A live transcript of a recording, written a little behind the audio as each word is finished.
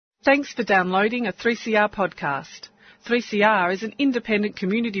Thanks for downloading a 3CR podcast. 3CR is an independent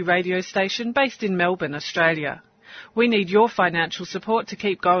community radio station based in Melbourne, Australia. We need your financial support to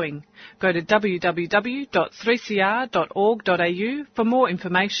keep going. Go to www.3cr.org.au for more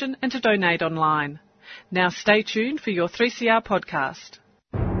information and to donate online. Now stay tuned for your 3CR podcast.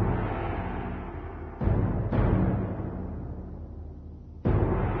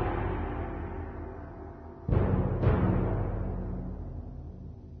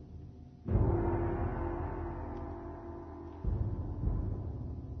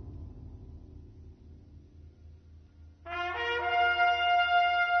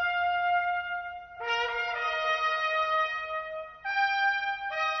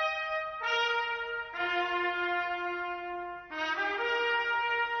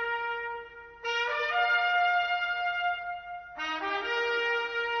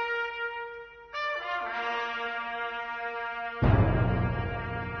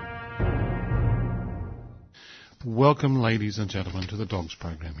 Welcome, ladies and gentlemen, to the Dogs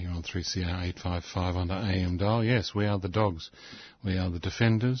program here on 3CR 855 on the AM dial. Yes, we are the Dogs. We are the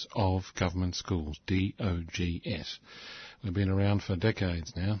Defenders of Government Schools, DOGS. We've been around for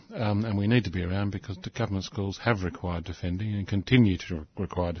decades now, and we need to be around because the government schools have required defending and continue to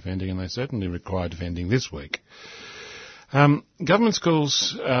require defending, and they certainly require defending this week. Government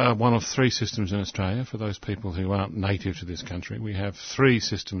schools are one of three systems in Australia. For those people who aren't native to this country, we have three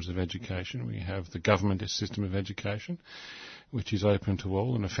systems of education. We have the government system of education, which is open to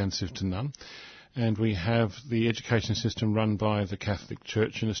all and offensive to none. And we have the education system run by the Catholic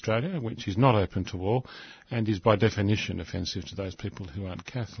Church in Australia, which is not open to all and is by definition offensive to those people who aren't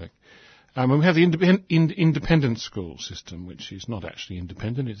Catholic. And we have the independent school system, which is not actually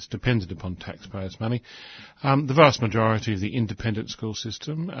independent. It's dependent upon taxpayers' money. The vast majority of the independent school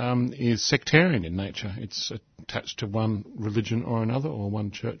system is sectarian in nature. It's attached to one religion or another, or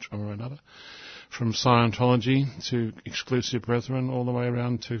one church or another, from Scientology to Exclusive Brethren all the way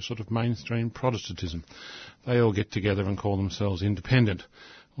around to sort of mainstream Protestantism. They all get together and call themselves independent,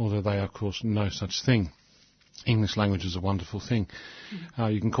 although they are, of course, no such thing. English language is a wonderful thing.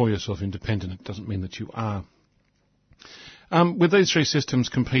 You can call yourself independent. It doesn't mean that you are. With these three systems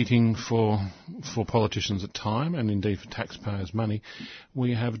competing for politicians at time and indeed for taxpayers' money,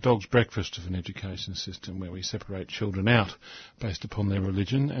 we have a dog's breakfast of an education system where we separate children out based upon their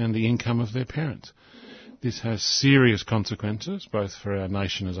religion and the income of their parents. This has serious consequences, both for our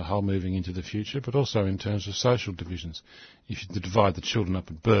nation as a whole moving into the future, but also in terms of social divisions. If you divide the children up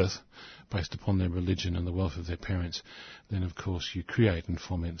at birth based upon their religion and the wealth of their parents, then of course you create and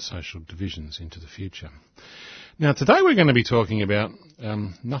foment social divisions into the future. Now today we're going to be talking about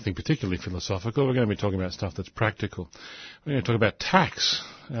nothing particularly philosophical. We're going to be talking about stuff that's practical. We're going to talk about tax.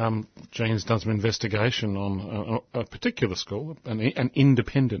 Jane's done some investigation on a particular school, an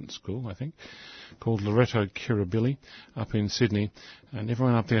independent school, I think, called Loreto Kirribilli up in Sydney, and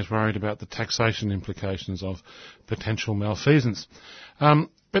everyone up there is worried about the taxation implications of potential malfeasance.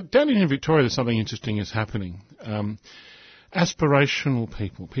 But down in Victoria, there's something interesting is happening. Aspirational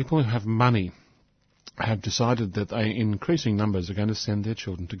people who have money, have decided that they, in increasing numbers, are going to send their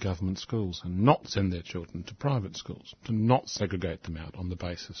children to government schools and not send their children to private schools, to not segregate them out on the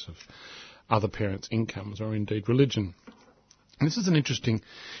basis of other parents' incomes or indeed religion. And this is an interesting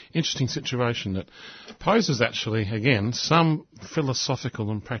situation that poses actually, again, some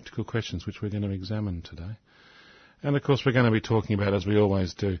philosophical and practical questions which we're going to examine today. And of course we're going to be talking about, as we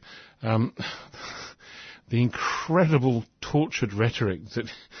always do, the incredible tortured rhetoric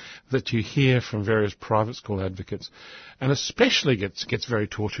that you hear from various private school advocates, and especially gets very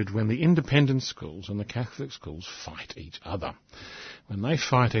tortured when the independent schools and the Catholic schools fight each other. When they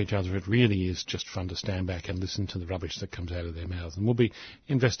fight each other, it really is just fun to stand back and listen to the rubbish that comes out of their mouths. And we'll be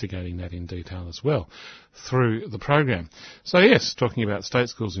investigating that in detail as well through the program. So yes, talking about state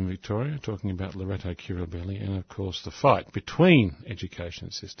schools in Victoria, talking about Loreto Kirribilli, and of course the fight between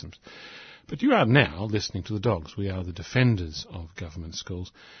education systems. But you are now listening to the Dogs. We are the Defenders of Government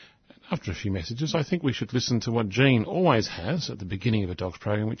Schools. After a few messages, I think we should listen to what Jean always has at the beginning of a Dogs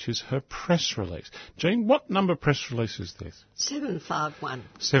program, which is her press release. Jean, what number press release is this? 751.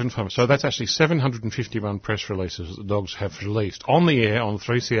 751. So that's actually 751 press releases that the Dogs have released on the air on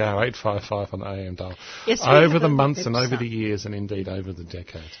 3CR 855 on the AM dial. Yes, over the months and over the years and indeed over the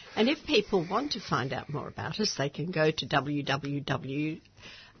decades. And if people want to find out more about us, they can go to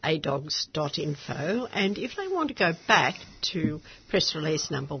www.adogs.info, and if they want to go back to press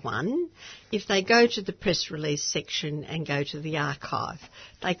release number 1, if they go to the press release section and go to the archive,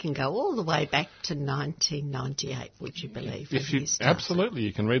 they can go all the way back to 1998, would you believe? Absolutely,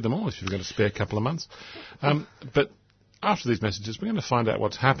 you can read them all if you've got a spare couple of months. But After these messages, we're going to find out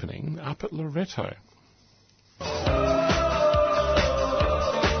what's happening up at Loreto.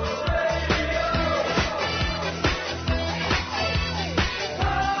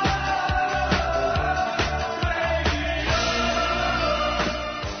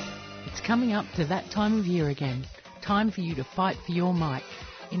 Coming up to that time of year again. Time for you to fight for your mic.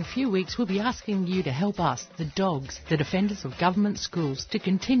 In a few weeks, we'll be asking you to help us, the dogs, the defenders of government schools, to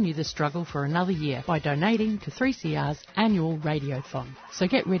continue the struggle for another year by donating to 3CR's annual Radiothon. So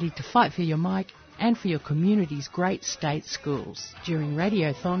get ready to fight for your mic and for your community's great state schools during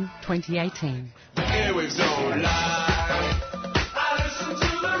Radiothon 2018. It was so live. I listened to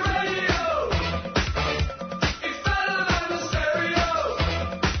the radio. It sounded like the stereo.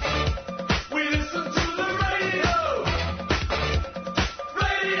 We listened to the radio.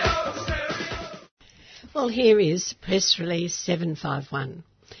 Radio stereo. Well, here is Press Release 751.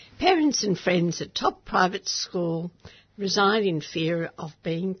 Parents and friends at top private school resign in fear of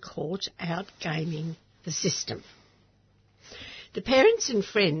being caught out gaming the system. The Parents and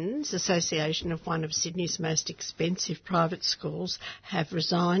Friends Association of one of Sydney's most expensive private schools have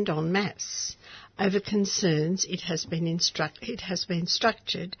resigned en masse over concerns it has been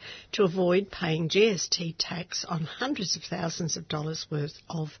structured to avoid paying GST tax on hundreds of thousands of dollars worth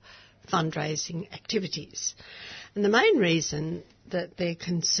of fundraising activities. And the main reason that they're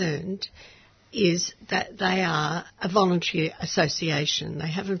concerned is that they are a voluntary association. They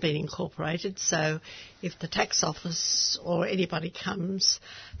haven't been incorporated, so if the tax office or anybody comes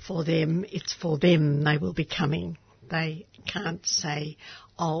for them, it's for them they will be coming. They can't say,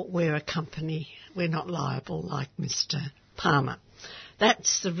 oh, we're a company, we're not liable like Mr. Palmer.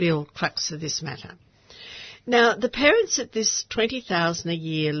 That's the real crux of this matter. Now, the parents at this $20,000 a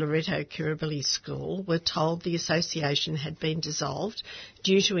year Loreto Kirribilli school were told the association had been dissolved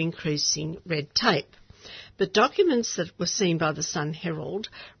due to increasing red tape. But documents that were seen by the Sun Herald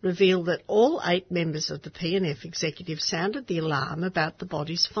reveal that all 8 members of the P&F executive sounded the alarm about the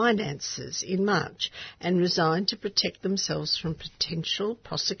body's finances in March and resigned to protect themselves from potential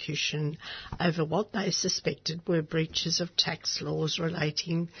prosecution over what they suspected were breaches of tax laws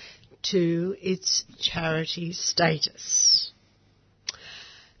relating to its charity status.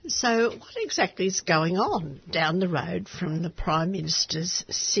 So what exactly is going on down the road from the Prime Minister's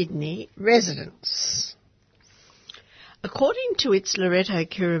Sydney residence? According to its Loreto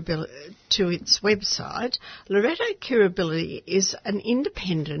Kirribilli, to its website, Loreto Kirribilli is an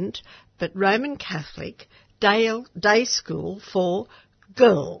independent but Roman Catholic day school for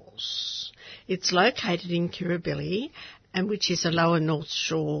girls. It's located in Kirribilli, and which is a lower North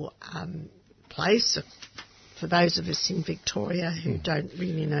Shore place for those of us in Victoria who don't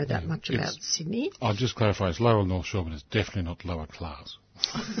really know that much about Sydney. I'll just clarify, it's lower North Shore, but it's definitely not lower class.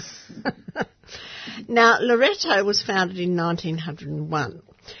 Now, Loreto was founded in 1901,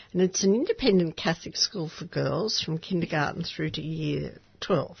 and it's an independent Catholic school for girls from kindergarten through to year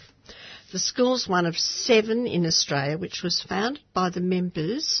 12. The school's one of 7 in Australia, which was founded by the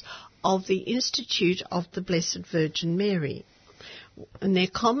members of the Institute of the Blessed Virgin Mary, and they're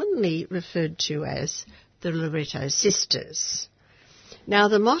commonly referred to as the Loreto Sisters. Now,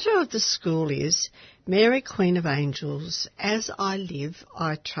 the motto of the school is, Mary, Queen of Angels, as I live,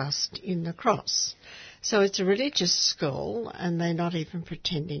 I trust in the cross. So it's a religious school, and they're not even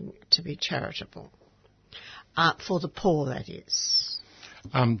pretending to be charitable. For the poor, that is.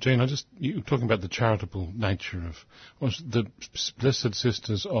 Jean, you were talking about the charitable nature of, was the Blessed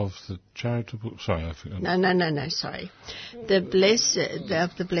Sisters of the charitable, sorry, I forgot. No, sorry. The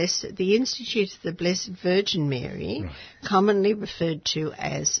Institute of the Blessed Virgin Mary, right, commonly referred to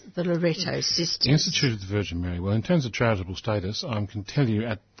as the Loreto Sisters. The Institute of the Virgin Mary, well, in terms of charitable status, I can tell you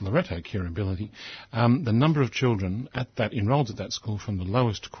at Loreto Kirribilli, the number of children enrolled at that school from the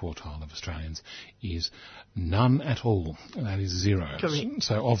lowest quartile of Australians is none at all. That is 0. Correct.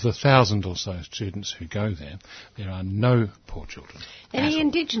 So of the 1,000 or so students who go there, there are no poor children. Any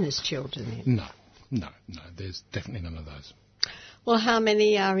Indigenous children then? No, there's definitely none of those. Well, how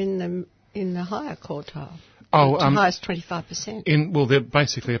many are in the higher quartile? Oh, the highest 25%. Well, they're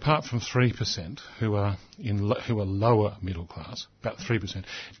basically, apart from 3% who are lower middle class, about 3%.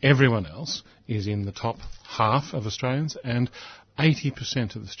 Everyone else is in the top half of Australians, and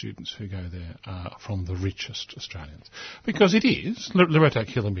 80% of the students who go there are from the richest Australians. Because it is, Loreto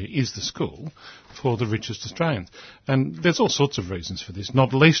Kirribilli is the school for the richest Australians. And there's all sorts of reasons for this,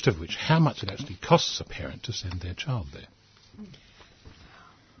 not least of which how much it actually costs a parent to send their child there.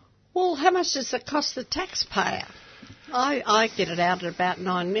 Well, how much does it cost the taxpayer? I get it out at about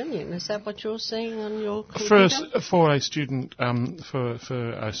 9 million. Is that what you're seeing on your For computer? for a student, for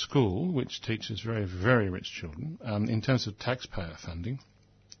a school which teaches very, very rich children, in terms of taxpayer funding,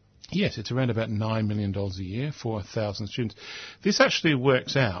 yes, it's around about $9 million a year for 1,000 students. This actually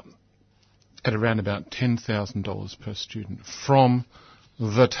works out at around about $10,000 per student from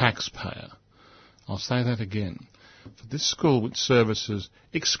the taxpayer. I'll say that again. For this school, which services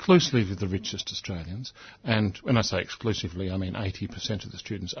exclusively the richest Australians, and when I say exclusively, I mean 80% of the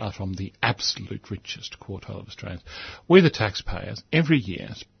students are from the absolute richest quartile of Australians, we, the taxpayers, every year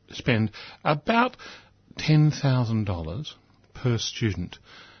spend about $10,000 per student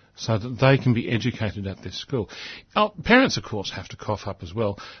so that they can be educated at this school. Our parents, of course, have to cough up as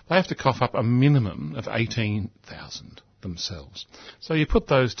well. They have to cough up a minimum of $18,000 themselves. So you put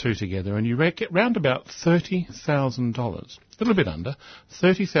those two together and you get round about $30,000, a little bit under,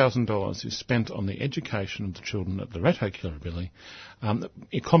 $30,000 is spent on the education of the children at Loreto Kirribilli,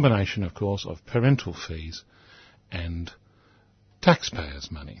 a combination, of course, of parental fees and taxpayers'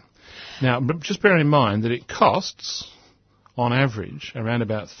 money. Now, just bear in mind that it costs, on average, around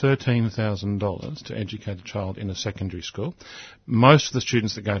about $13,000 to educate a child in a secondary school. Most of the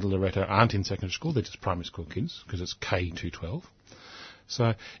students that go to Loreto aren't in secondary school, they're just primary school kids, because it's K-12. So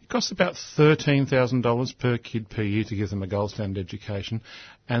it costs about $13,000 per kid per year to give them a gold standard education,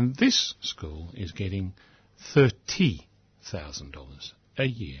 and this school is getting $30,000 a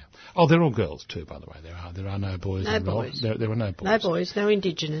year. Oh, they're all girls too, by the way. There are no boys. No involved. boys. There were no boys. No boys, no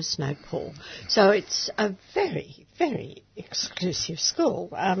Indigenous, no poor. So it's a very, very exclusive school.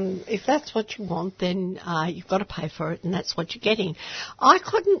 If that's what you want, then you've got to pay for it, and that's what you're getting. I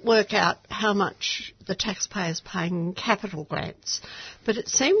couldn't work out how much the taxpayers paying in capital grants, but it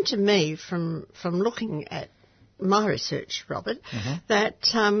seemed to me from looking at my research, Robert, that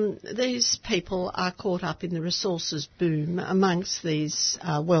these people are caught up in the resources boom amongst these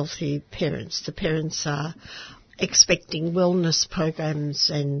wealthy parents. The parents are expecting wellness programs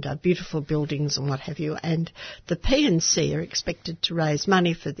and beautiful buildings and what have you, and the P&C are expected to raise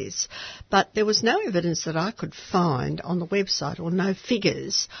money for this. But there was no evidence that I could find on the website, or no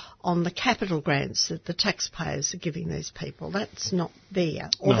figures on the capital grants that the taxpayers are giving these people. That's not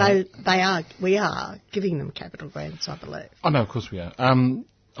there. Although we are giving them capital grants, I believe. Oh, no, of course we are.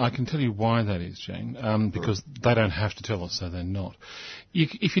 I can tell you why that is, Jane, because they don't have to tell us, so they're not.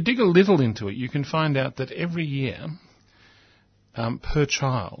 If you dig a little into it, you can find out that every year, per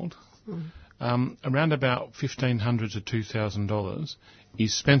child, around about $1,500 to $2,000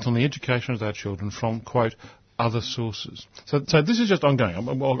 is spent on the education of their children from, quote, other sources. So this is just ongoing.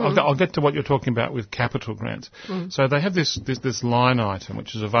 I'll get to what you're talking about with capital grants. So they have this line item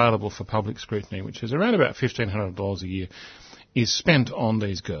which is available for public scrutiny, which is around about $1,500 a year, is spent on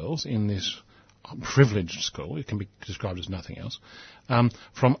these girls in this privileged school. It can be described as nothing else,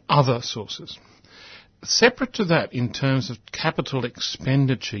 from other sources. Separate to that, in terms of capital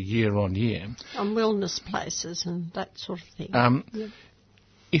expenditure year on year, On wellness places and that sort of thing.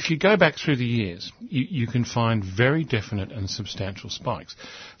 if you go back through the years, you can find very definite and substantial spikes.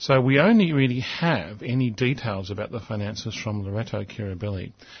 So we only really have any details about the finances from Loreto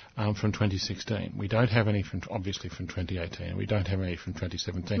Kirribilli from 2016. We don't have any obviously from 2018, and we don't have any from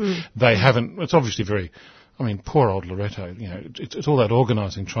 2017. They haven't. It's obviously very. I mean, poor old Loreto. You know, it's all that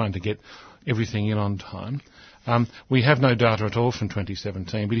organising, trying to get everything in on time. We have no data at all from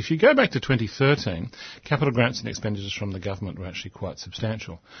 2017, but if you go back to 2013, capital grants and expenditures from the government were actually quite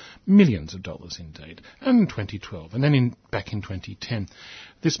substantial. Millions of dollars indeed. And in 2012, and then back in 2010.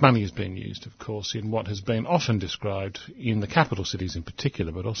 This money has been used, of course, in what has been often described in the capital cities in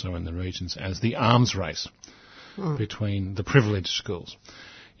particular, but also in the regions, as the arms race between the privileged schools.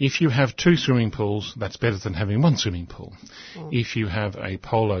 If you have 2 swimming pools, that's better than having 1 swimming pool. If you have a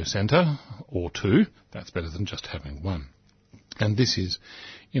polo centre, or 2, that's better than just having 1. And this is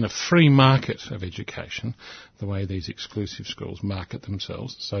in a free market of education, the way these exclusive schools market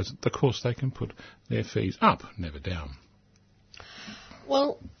themselves, so that, of course, they can put their fees up, never down.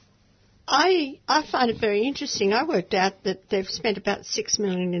 Well, I find it very interesting. I worked out that they've spent about $6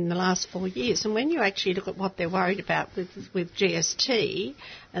 million in the last 4 years, and when you actually look at what they're worried about with GST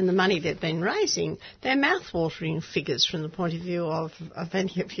and the money they've been raising, they're mouth-watering figures from the point of view of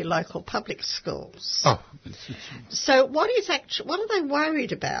any of your local public schools. Oh, So what are they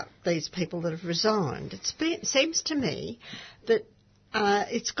worried about, these people that have resigned? It seems to me that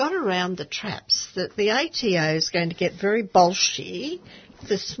it's got around the traps that the ATO is going to get very bolshy,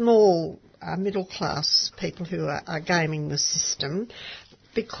 the small middle-class people who are gaming the system,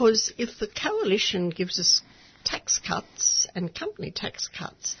 because if the coalition gives us tax cuts and company tax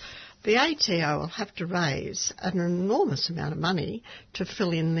cuts, the ATO will have to raise an enormous amount of money to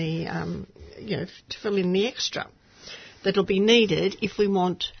fill in the, to fill in the extra that'll be needed if we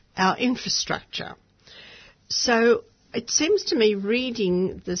want our infrastructure. So it seems to me,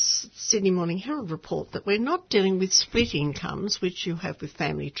 reading the Sydney Morning Herald report, that we're not dealing with split incomes, which you have with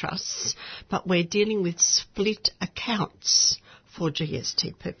family trusts, but we're dealing with split accounts for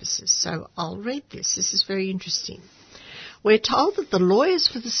GST purposes. So I'll read this. This is very interesting. We're told that the lawyers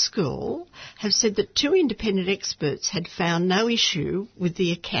for the school have said that 2 independent experts had found no issue with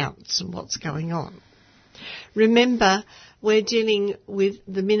the accounts and what's going on. Remember, we're dealing with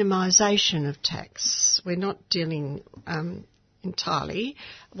the minimisation of tax. We're not dealing entirely.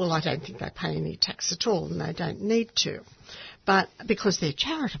 Well, I don't think they pay any tax at all, and they don't need to. But because they're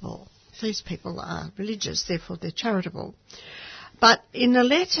charitable. These people are religious, therefore they're charitable. But in a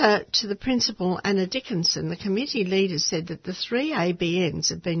letter to the principal, Anna Dickinson, the committee leader said that the 3 ABNs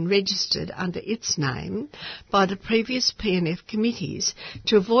have been registered under its name by the previous P&F committees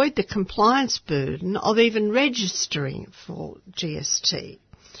to avoid the compliance burden of even registering for GST.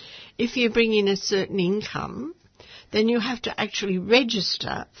 If you bring in a certain income, then you have to actually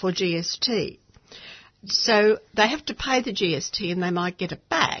register for GST. So they have to pay the GST and they might get it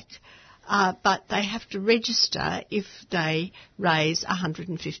back. But they have to register if they raise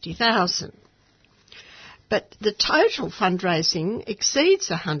 $150,000. But the total fundraising exceeds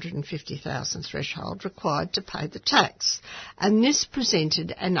the $150,000 threshold required to pay the tax. And this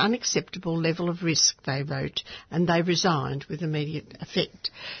presented an unacceptable level of risk, they wrote, and they resigned with immediate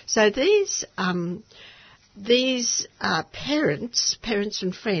effect. So these parents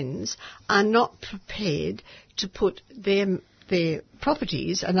and friends are not prepared to put their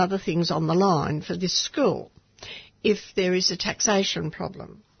properties and other things on the line for this school if there is a taxation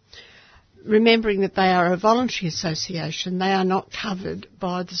problem. Remembering that they are a voluntary association, they are not covered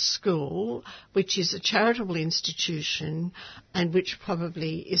by the school, which is a charitable institution and which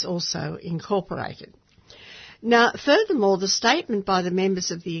probably is also incorporated. Now, furthermore, the statement by the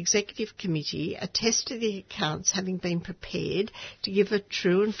members of the Executive Committee attests to the accounts having been prepared to give a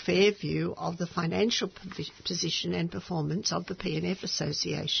true and fair view of the financial position and performance of the P&F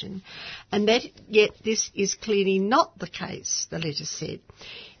Association, and that yet this is clearly not the case, the letter said.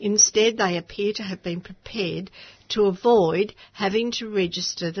 Instead, they appear to have been prepared to avoid having to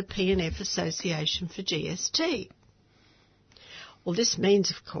register the P&F Association for GST. Well, this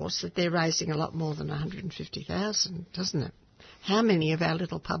means, of course, that they're raising a lot more than $150,000, doesn't it? How many of our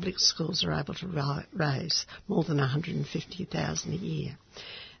little public schools are able to raise more than $150,000 a year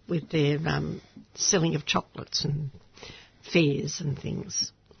with their selling of chocolates and fairs and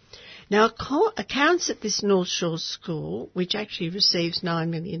things? Now, accounts at this North Shore school, which actually receives $9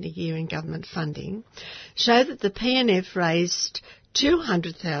 million a year in government funding, show that the P&F raised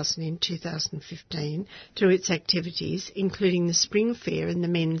 $200,000 in 2015 through its activities, including the spring fair and the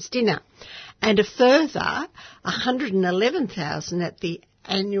men's dinner, and a further $111,000 at the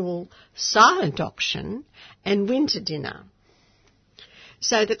annual silent auction and winter dinner.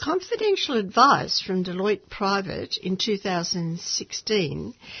 So the confidential advice from Deloitte Private in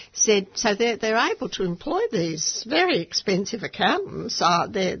 2016 said, so they're able to employ these very expensive accountants.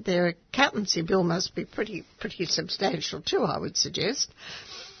 Their accountancy bill must be pretty substantial too, I would suggest.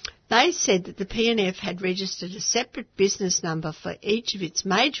 They said that the P&F had registered a separate business number for each of its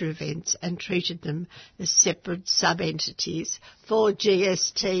major events and treated them as separate sub-entities for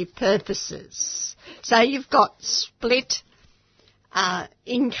GST purposes. So you've got split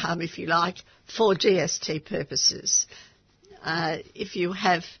income, if you like, for GST purposes. If you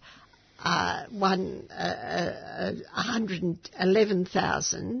have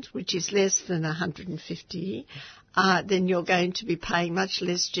 $111,000, which is less than $150,000, then you're going to be paying much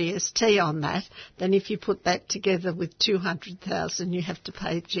less GST on that than if you put that together with $200,000. You have to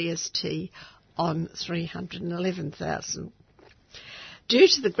pay GST on $311,000. Due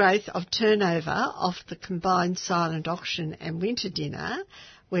to the growth of turnover of the combined silent auction and winter dinner,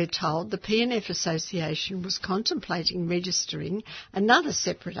 we're told the P&F Association was contemplating registering another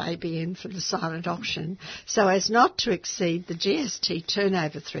separate ABN for the silent auction so as not to exceed the GST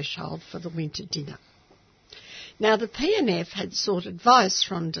turnover threshold for the winter dinner. Now, the P&F had sought advice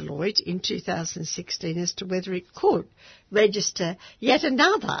from Deloitte in 2016 as to whether it could register yet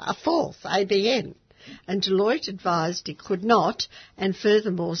another, a fourth ABN. And Deloitte advised it could not, and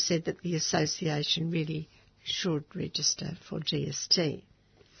furthermore said that the association really should register for GST.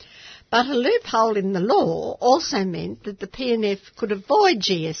 But a loophole in the law also meant that the PNF could avoid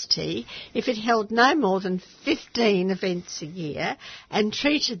GST if it held no more than 15 events a year and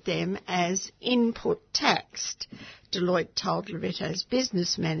treated them as input taxed, Deloitte told Loretto's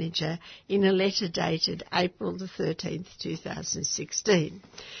business manager in a letter dated April the 13th, 2016.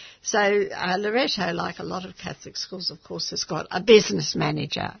 So Loretto, like a lot of Catholic schools, of course, has got a business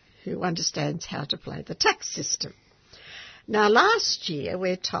manager who understands how to play the tax system. Now, last year,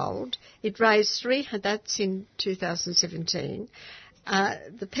 we're told, it raised that's in 2017,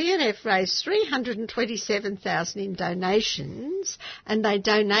 the PNF raised $327,000 in donations, and they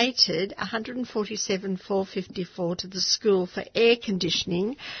donated $147,454 to the school for air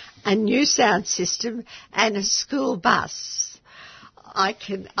conditioning, a new sound system, and a school bus. I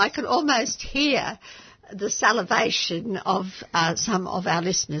can almost hear the salivation of some of our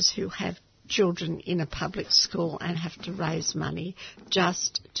listeners who have children in a public school and have to raise money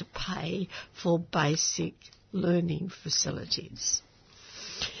just to pay for basic learning facilities.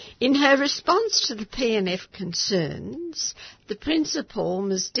 In her response to the PNF concerns, the principal,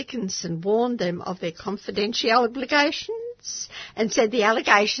 Ms Dickinson, warned them of their confidential obligations and said the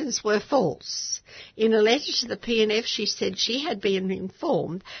allegations were false. In a letter to the PNF, she said she had been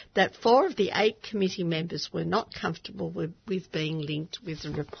informed that 4 of the 8 committee members were not comfortable with being linked with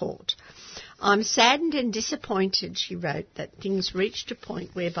the report. I'm saddened and disappointed, she wrote, that things reached a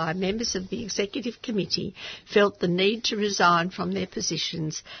point whereby members of the executive committee felt the need to resign from their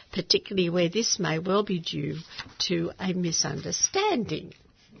positions, particularly where this may well be due to a misunderstanding.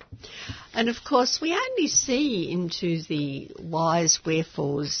 And of course, we only see into the whys,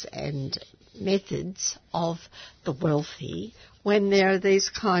 wherefores and methods of the wealthy when there are these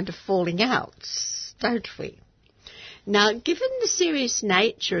kind of falling outs, don't we? Now, given the serious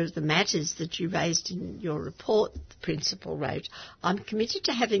nature of the matters that you raised in your report, the principal wrote, I'm committed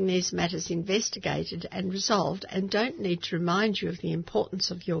to having these matters investigated and resolved and don't need to remind you of the importance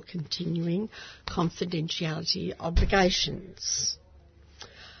of your continuing confidentiality obligations.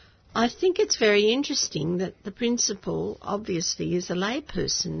 I think it's very interesting that the principal obviously is a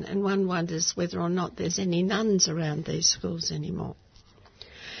layperson, and one wonders whether or not there's any nuns around these schools anymore.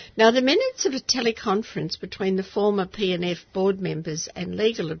 Now, the minutes of a teleconference between the former PNF board members and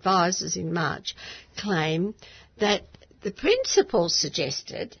legal advisors in March claim that the principal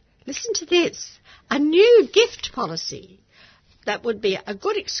suggested, listen to this, a new gift policy that would be a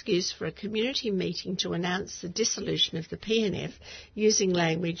good excuse for a community meeting to announce the dissolution of the PNF using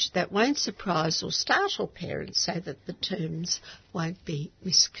language that won't surprise or startle parents so that the terms won't be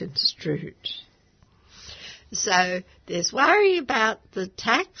misconstrued. So there's worry about the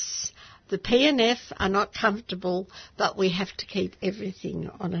tax. The PNF are not comfortable, but we have to keep everything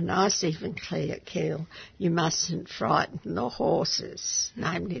on a nice even keel. You mustn't frighten the horses,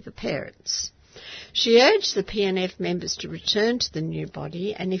 namely the parents. She urged the PNF members to return to the new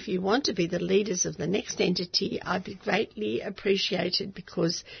body, and if you want to be the leaders of the next entity, I'd be greatly appreciated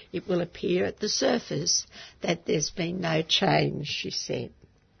because it will appear at the surface that there's been no change, she said.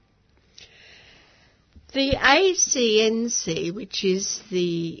 The ACNC, which is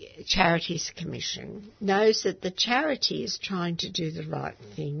the Charities Commission, knows that the charity is trying to do the right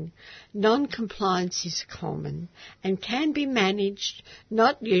thing. Non-compliance is common and can be managed,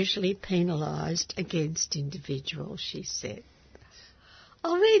 not usually penalised against individuals, she said.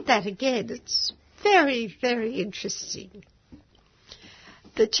 I'll read that again. It's very, very interesting.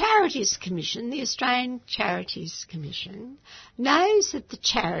 The Charities Commission, the Australian Charities Commission, knows that the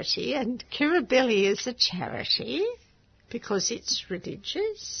charity, and Kirribilli is a charity because it's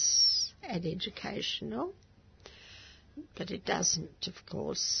religious and educational, but it doesn't, of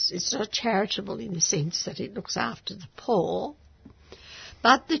course, it's not charitable in the sense that it looks after the poor,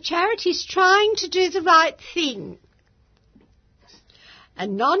 but the charity's trying to do the right thing.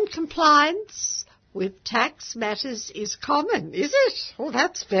 And non-compliance with tax matters is common, is it? Well,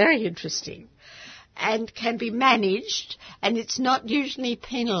 that's very interesting. And can be managed, and it's not usually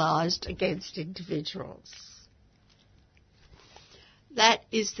penalised against individuals. That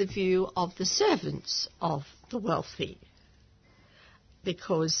is the view of the servants of the wealthy,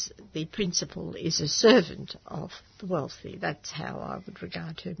 because the principal is a servant of the wealthy. That's how I would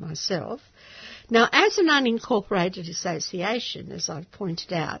regard her myself. Now, as an unincorporated association, as I've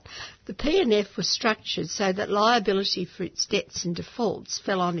pointed out, the PNF was structured so that liability for its debts and defaults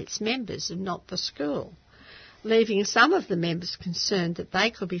fell on its members and not the school, leaving some of the members concerned that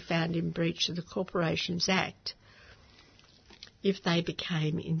they could be found in breach of the Corporations Act if they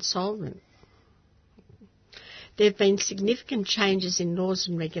became insolvent. There have been significant changes in laws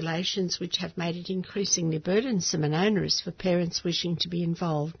and regulations which have made it increasingly burdensome and onerous for parents wishing to be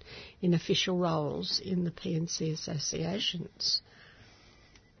involved in official roles in the P&C associations.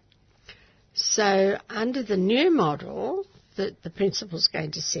 So under the new model that the principal's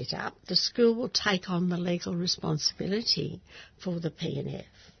going to set up, the school will take on the legal responsibility for the P&F,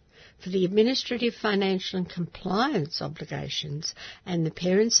 for the administrative, financial and compliance obligations, and the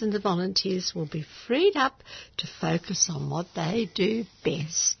parents and the volunteers will be freed up to focus on what they do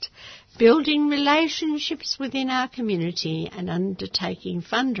best, building relationships within our community and undertaking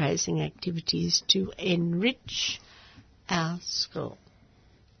fundraising activities to enrich our school.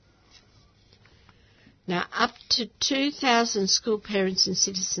 Now, up to 2,000 school parents and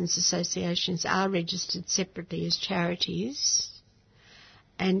citizens associations are registered separately as charities,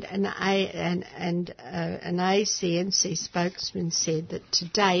 and an ACNC spokesman said that to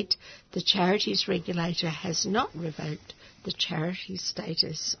date the charities regulator has not revoked the charity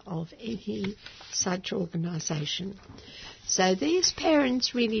status of any such organisation. So these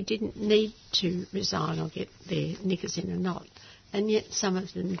parents really didn't need to resign or get their knickers in a knot, and yet some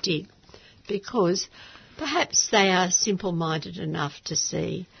of them did, because perhaps they are simple-minded enough to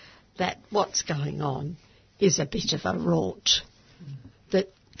see that what's going on is a bit of a rort,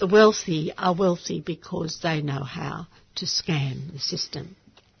 that the wealthy are wealthy because they know how to scam the system.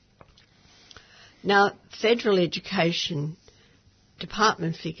 Now, Federal Education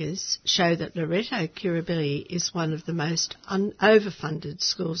Department figures show that Loreto Kirribilli is one of the most overfunded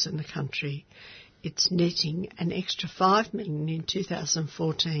schools in the country. It's netting an extra $5 million in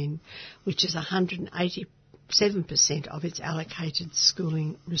 2014, which is 187% of its allocated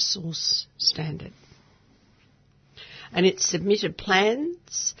schooling resource standard. And it submitted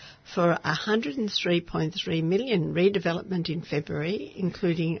plans for a $103.3 million redevelopment in February,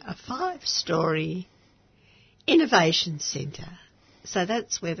 including a 5-storey innovation centre. So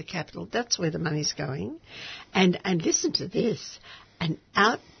that's where the money's going. And listen to this, an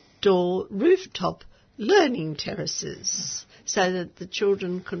outdoor rooftop learning terraces so that the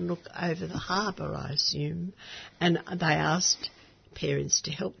children can look over the harbour, I assume. And they asked parents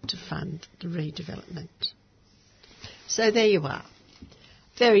to help to fund the redevelopment. So there you are.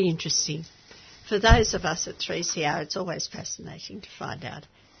 Very interesting. For those of us at 3CR, it's always fascinating to find out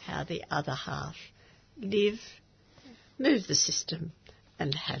how the other half live, move the system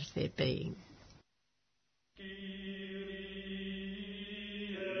and have their being.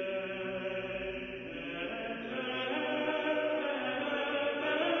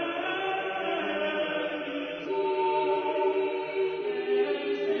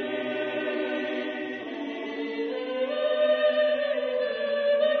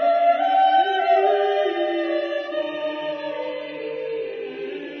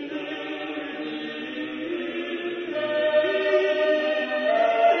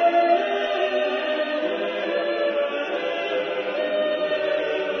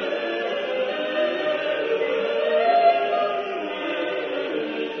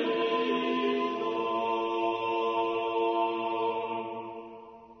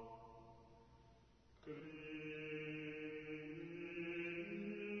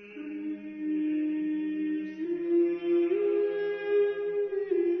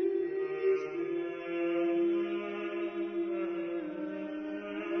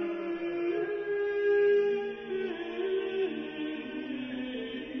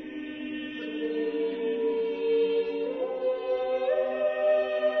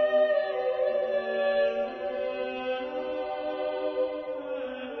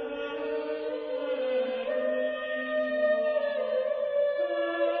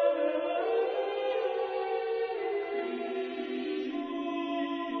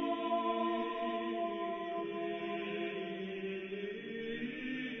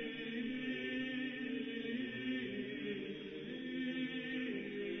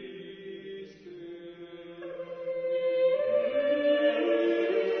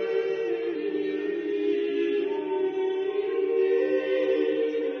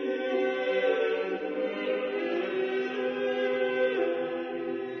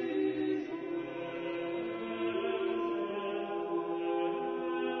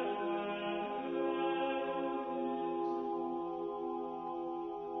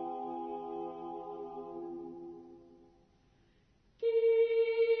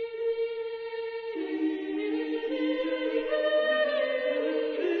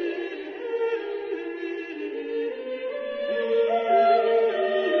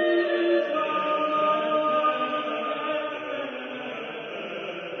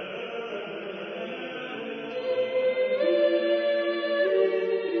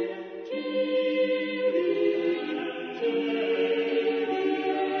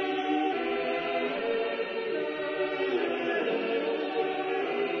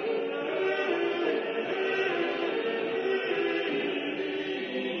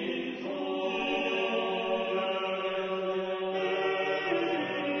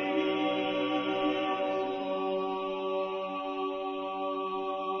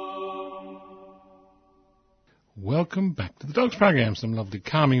 Welcome back to the Dogs program. Some lovely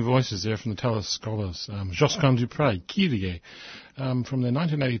calming voices there from the Talis Scholars. Josquin Dupre, Kyrie, from their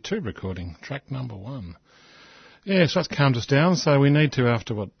 1982 recording, track number 1. Yeah, so that's calmed us down, so we need to,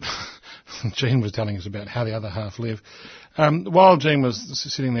 after what Jean was telling us about how the other half live. While Jean was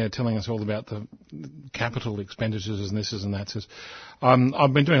sitting there telling us all about the capital expenditures and this and that,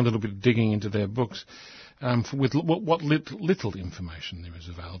 I've been doing a little bit of digging into their books. With what little information there is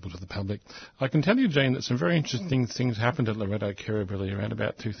available to the public. I can tell you, Jane, that some very interesting things happened at Loreto Kirribilli around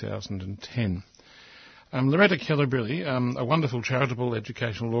about 2010. Loreto Kirribilli, a wonderful charitable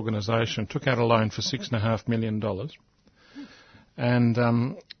educational organisation, took out a loan for $6.5 million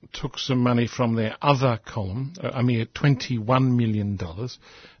and took some money from their other column, a mere $21 million,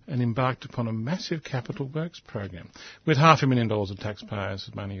 and embarked upon a massive capital works program with $500,000 of taxpayers'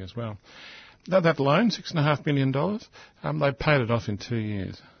 money as well. That loan, $6.5 million, they paid it off in 2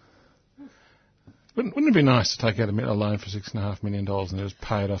 years. Wouldn't it be nice to take out a loan for $6.5 million and just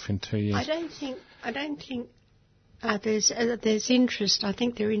pay it off in 2 years? I don't think there's interest. I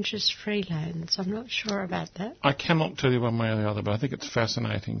think they're interest-free loans. I'm not sure about that. I cannot tell you one way or the other, but I think it's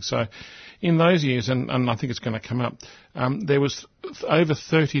fascinating. So, in those years, and I think it's going to come up, there was over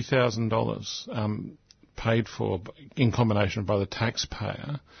 $30,000 paid for in combination by the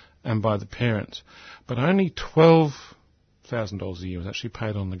taxpayer and by the parents, but only $12,000 a year was actually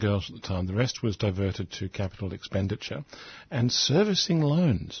paid on the girls at the time. The rest was diverted to capital expenditure and servicing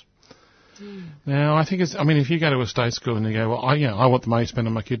loans. Now, I think if you go to a state school and you go, well, I want the money spent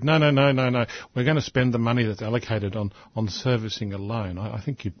on my kid. No. We're going to spend the money that's allocated on servicing a loan. I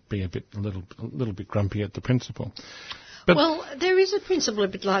think you'd be a little bit grumpy at the principal. But well, there is a principle a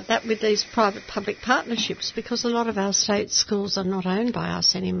bit like that with these private-public partnerships, because a lot of our state schools are not owned by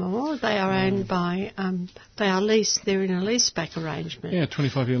us anymore. They are owned by, they're in a leaseback arrangement. Yeah,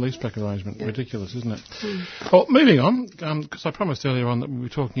 25-year leaseback arrangement. Yeah. Ridiculous, isn't it? Well, moving on, because I promised earlier on that we were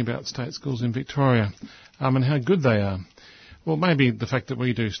talking about state schools in Victoria and how good they are. Well, maybe the fact that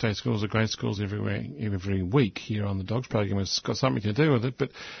we do state schools or grade schools every week here on the Dogs program has got something to do with it, but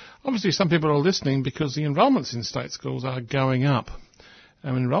obviously some people are listening because the enrolments in state schools are going up.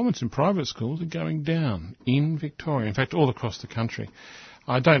 Enrolments in private schools are going down in Victoria, in fact all across the country.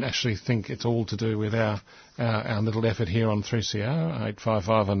 I don't actually think it's all to do with our little effort here on 3CR,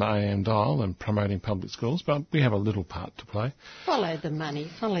 855 on the AM dial and promoting public schools, but we have a little part to play. Follow the money.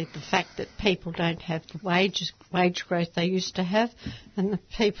 Follow the fact that people don't have the wage growth they used to have, and the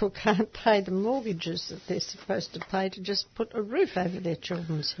people can't pay the mortgages that they're supposed to pay to just put a roof over their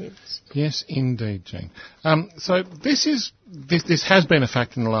children's heads. Yes, indeed, Jean. So this has been a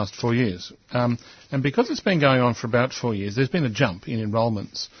fact in the last 4 years. And because it's been going on for about 4 years, there's been a jump in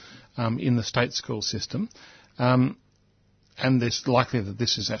enrolments in the state school system. And it's likely that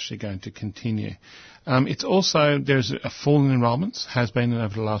this is actually going to continue. It's also, there's a fall in enrolments, has been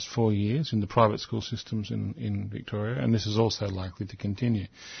over the last 4 years in the private school systems in Victoria, and this is also likely to continue.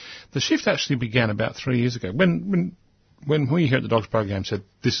 The shift actually began about 3 years ago. When we here at the Dogs program said,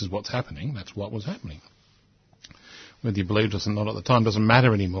 this is what's happening, that's what was happening. Whether you believed us or not at the time doesn't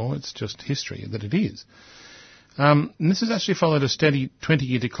matter anymore, it's just history that it is. And this has actually followed a steady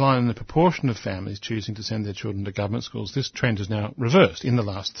 20-year decline in the proportion of families choosing to send their children to government schools. This trend is now reversed in the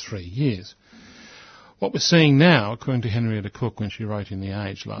last 3 years. What we're seeing now, according to Henrietta Cook when she wrote in The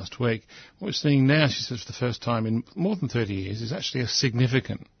Age last week, what we're seeing now, she says, for the first time in more than 30 years, is actually a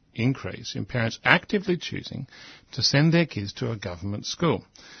significant increase in parents actively choosing to send their kids to a government school.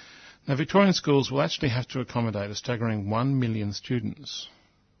 Now, Victorian schools will actually have to accommodate a staggering 1 million students.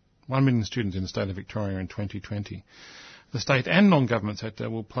 1 million students in the state of Victoria in 2020. The state and non-government sector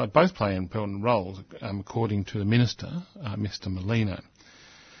will both play important roles, according to the Minister, Mr Molino.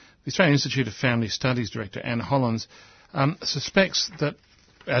 The Australian Institute of Family Studies Director Anne Hollands suspects that,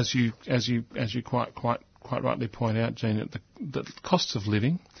 as you quite rightly point out, Jean, that the costs of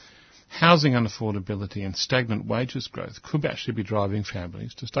living, housing unaffordability and stagnant wages growth could actually be driving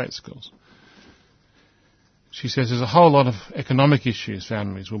families to state schools. She says there's a whole lot of economic issues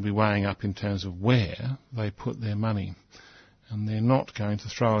families will be weighing up in terms of where they put their money. And they're not going to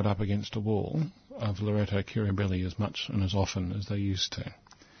throw it up against a wall of Loreto Kirribilli as much and as often as they used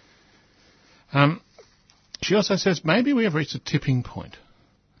to. She also says maybe we have reached a tipping point.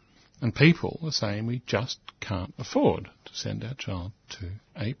 And people are saying we just can't afford to send our child to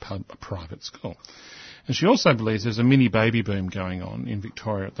a private school. And she also believes there's a mini baby boom going on in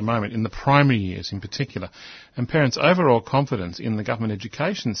Victoria at the moment, in the primary years in particular. And parents' overall confidence in the government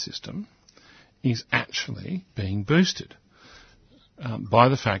education system is actually being boosted by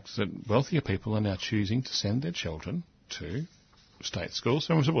the fact that wealthier people are now choosing to send their children to state schools.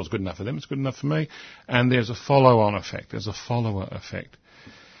 So we said, well, it's good enough for them, it's good enough for me. And there's a follow-on effect, there's a follower effect.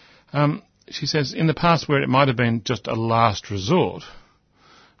 She says, in the past where it might have been just a last resort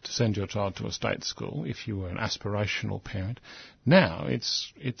to send your child to a state school if you were an aspirational parent, now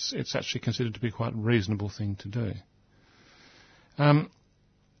it's actually considered to be quite a reasonable thing to do.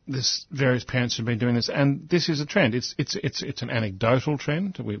 There's various parents have been doing this, and this is a trend. It's an anecdotal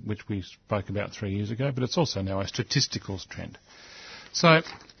trend, which we spoke about 3 years ago, but it's also now a statistical trend. So,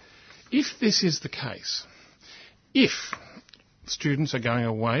 if this is the case, if students are going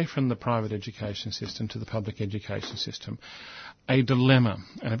away from the private education system to the public education system, a dilemma,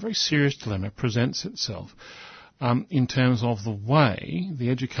 and a very serious dilemma, presents itself in terms of the way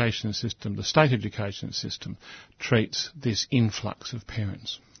the education system, the state education system, treats this influx of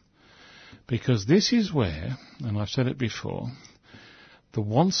parents. Because this is where, and I've said it before, the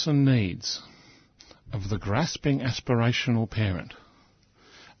wants and needs of the grasping aspirational parent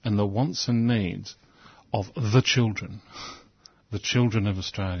and the wants and needs of the children of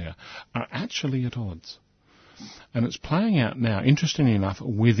Australia, are actually at odds. And it's playing out now, interestingly enough,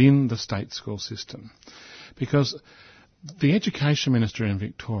 within the state school system. Because the Education Minister in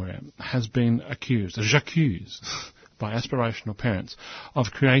Victoria has been accused, by aspirational parents, of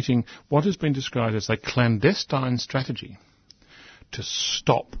creating what has been described as a clandestine strategy to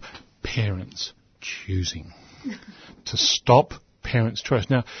stop parents choosing. To stop parents' choice.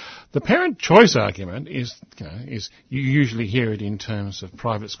 Now, the parent choice argument is you usually hear it in terms of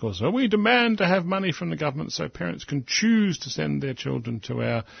private schools. Well, we demand to have money from the government so parents can choose to send their children to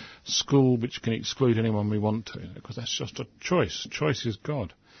our school, which can exclude anyone we want to, because that's just a choice. Choice is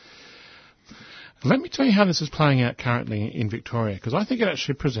God. Let me tell you how this is playing out currently in Victoria, because I think it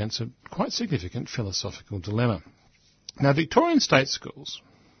actually presents a quite significant philosophical dilemma. Now, Victorian state schools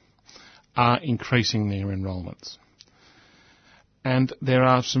are increasing their enrolments. And there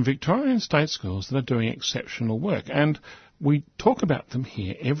are some Victorian state schools that are doing exceptional work. And we talk about them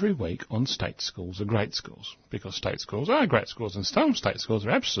here every week on State Schools Are Great Schools, because state schools are great schools, and some state schools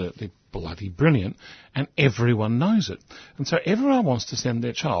are absolutely bloody brilliant, and everyone knows it. And so everyone wants to send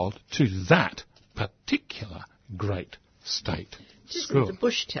their child to that particular great state school. It isn't the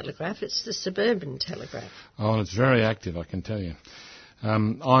Bush Telegraph, it's the Suburban Telegraph. Oh, and it's very active, I can tell you.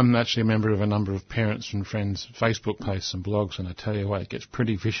 I'm actually a member of a number of parents and friends' Facebook posts and blogs, and I tell you what, it gets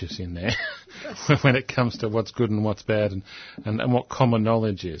pretty vicious in there when it comes to what's good and what's bad, and what common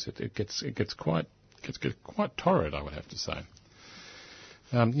knowledge is. It gets quite torrid, I would have to say.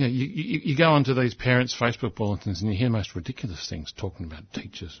 You go onto these parents' Facebook bulletins and you hear most ridiculous things talking about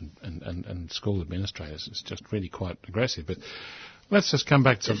teachers and school administrators. It's just really quite aggressive. But let's just come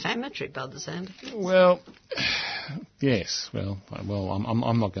back to defamatory by the sound of it. Well, yes. Well,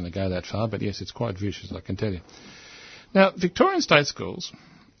 I'm not going to go that far, but yes, it's quite vicious, I can tell you. Now, Victorian state schools,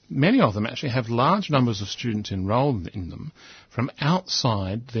 many of them actually have large numbers of students enrolled in them from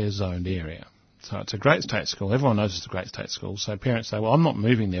outside their zoned area. So it's a great state school. Everyone knows it's a great state school. So parents say, well, I'm not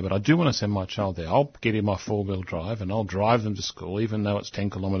moving there, but I do want to send my child there. I'll get in my four-wheel drive and I'll drive them to school, even though it's 10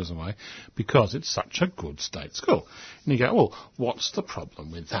 kilometres away, because it's such a good state school. And you go, well, what's the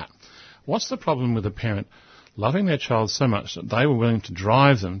problem with that? What's the problem with a parent loving their child so much that they were willing to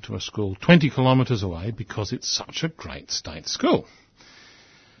drive them to a school 20 kilometres away because it's such a great state school?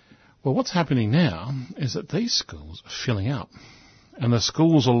 Well, what's happening now is that these schools are filling up. And the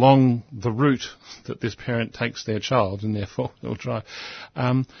schools along the route that this parent takes their child in their four-wheel drive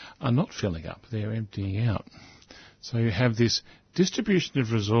are not filling up, they're emptying out. So you have this distribution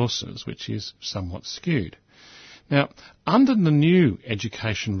of resources which is somewhat skewed. Now, under the new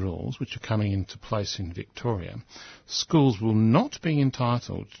education rules which are coming into place in Victoria, schools will not be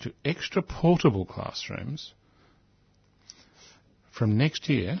entitled to extra portable classrooms from next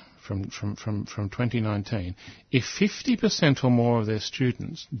year, from 2019, if 50% or more of their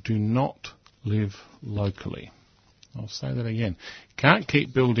students do not live locally. I'll say that again. Can't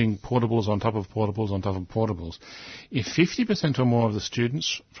keep building portables on top of portables on top of portables. If 50% or more of the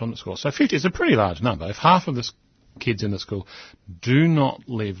students from the school, so 50 is a pretty large number, if half of the kids in the school do not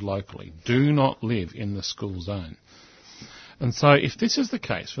live locally, do not live in the school zone. And so if this is the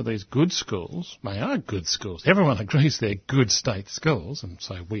case for these good schools, they are good schools, everyone agrees they're good state schools, and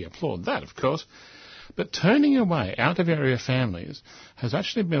so we applaud that, of course, but turning away out-of-area families has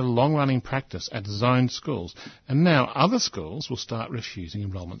actually been a long-running practice at zoned schools, and now other schools will start refusing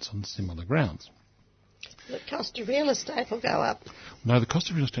enrolments on similar grounds. The cost of real estate will go up. No, the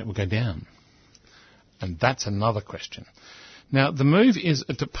cost of real estate will go down. And that's another question. Now, the move is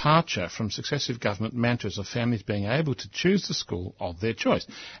a departure from successive government mantras of families being able to choose the school of their choice,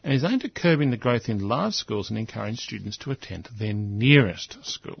 and is aimed at curbing the growth in large schools and encouraging students to attend their nearest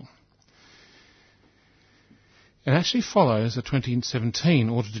school. It actually follows a 2017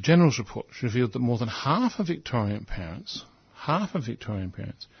 Auditor General's report which revealed that more than half of Victorian parents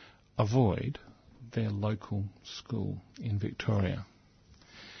avoid their local school in Victoria.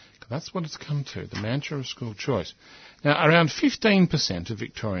 That's what it's come to, the mantra of school choice. Now, around 15% of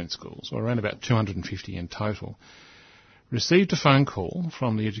Victorian schools, or around about 250 in total, received a phone call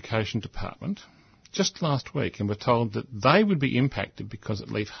from the Education Department just last week and were told that they would be impacted because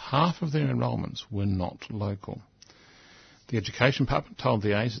at least half of their enrolments were not local. The Education Department told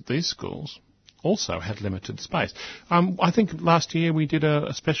the aides that these schools also had limited space. I think last year we did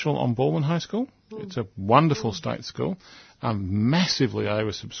a special on Baldwin High School. It's a wonderful state school, massively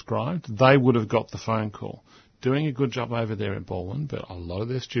oversubscribed. They would have got the phone call. Doing a good job over there at Baldwin, but a lot of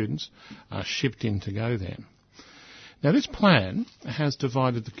their students are shipped in to go there. Now, this plan has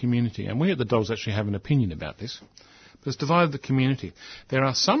divided the community, and we at the Dogs actually have an opinion about this, but it's divided the community. There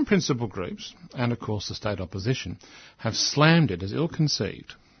are some principal groups, and of course the state opposition, have slammed it as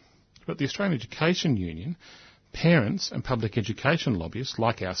ill-conceived. But the Australian Education Union, parents and public education lobbyists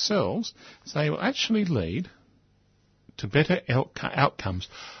like ourselves say it will actually lead to better outcomes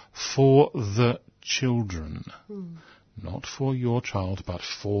for the children. Not for your child, but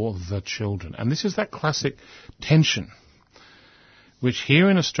for the children. And this is that classic tension, which here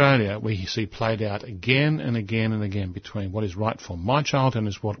in Australia we see played out again and again and again between what is right for my child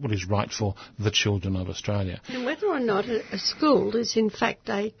and what is right for the children of Australia. And whether or not a school is in fact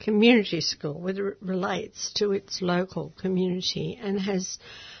a community school, whether it relates to its local community and has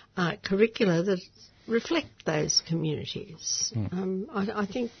curricula that reflect those communities. I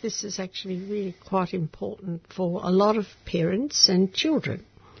think this is actually really quite important for a lot of parents and children.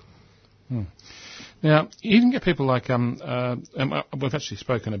 Now, you can get people like, we've actually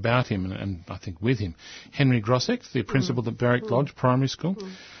spoken about him and I think with him, Henry Grosek, the principal at Berwick Lodge Primary School.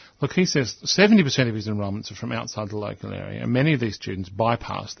 Look, he says 70% of his enrolments are from outside the local area, and many of these students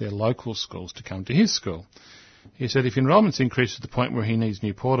bypass their local schools to come to his school. He said if enrolments increase to the point where he needs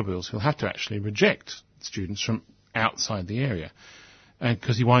new portables, he'll have to actually reject students from outside the area,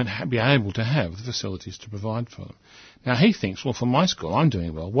 because he won't be able to have the facilities to provide for them. Now, he thinks, well, for my school, I'm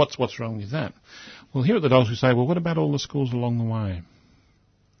doing well. What's wrong with that? Well, here at the Dogs we say, well, what about all the schools along the way?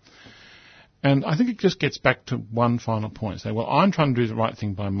 And I think it just gets back to one final point. Say, well, I'm trying to do the right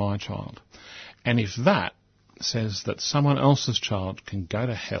thing by my child. And if that says that someone else's child can go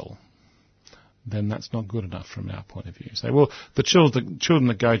to hell, then that's not good enough from our point of view. Say, well, the children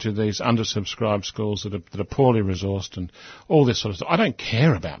that go to these undersubscribed schools that are poorly resourced and all this sort of stuff, I don't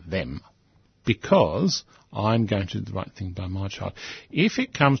care about them because I'm going to do the right thing by my child. If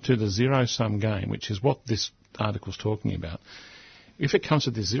it comes to the zero-sum game, which is what this article's talking about, if it comes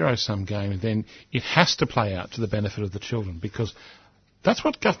to this zero-sum game, then it has to play out to the benefit of the children, because that's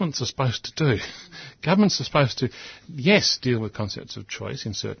what governments are supposed to do. Governments are supposed to, yes, deal with concepts of choice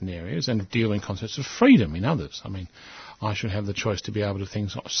in certain areas and deal in concepts of freedom in others. I mean, I should have the choice to be able to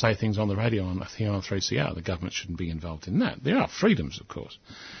say things on the radio here on 3CR. The government shouldn't be involved in that. There are freedoms, of course.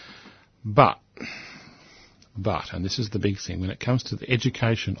 But, and this is the big thing, when it comes to the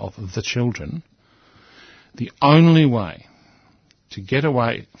education of the children, the only way to get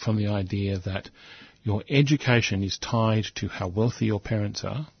away from the idea that your education is tied to how wealthy your parents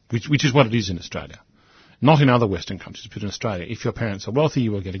are, which is what it is in Australia. Not in other Western countries, but in Australia. If your parents are wealthy,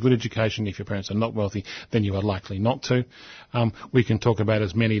 you will get a good education. If your parents are not wealthy, then you are likely not to. We can talk about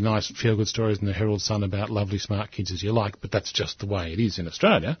as many nice feel-good stories in the Herald Sun about lovely, smart kids as you like, but that's just the way it is in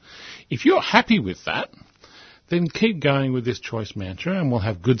Australia. If you're happy with that, then keep going with this choice mantra, and we'll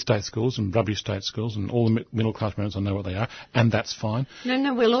have good state schools and rubbish state schools, and all the middle-class parents will know what they are, and that's fine.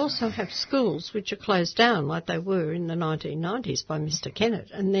 No, we'll also have schools which are closed down like they were in the 1990s by Mr Kennett,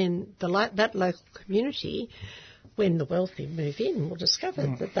 and then that local community, when the wealthy move in, will discover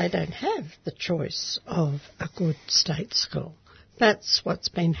that they don't have the choice of a good state school. That's what's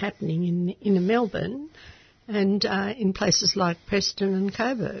been happening in Melbourne and in places like Preston and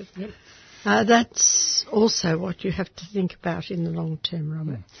Coburg. Yep. That's also what you have to think about in the long term,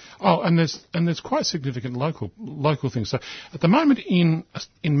 Robert. Oh, and there's quite significant local things. So at the moment in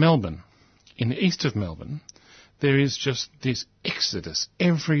Melbourne, in the east of Melbourne, there is just this exodus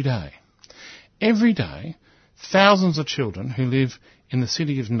every day. Every day, thousands of children who live in the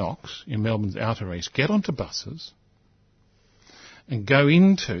city of Knox, in Melbourne's outer east, get onto buses and go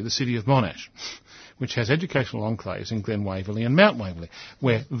into the city of Monash, which has educational enclaves in Glen Waverley and Mount Waverley,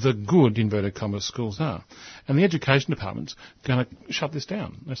 where the good, inverted commas, schools are. And the education department's going to shut this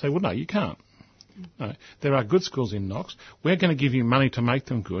down. They say, well, no, you can't. No, there are good schools in Knox. We're going to give you money to make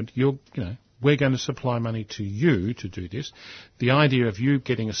them good. We're going to supply money to you to do this. The idea of you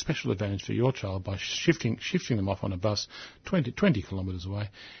getting a special advantage for your child by shifting them off on a bus 20 kilometres away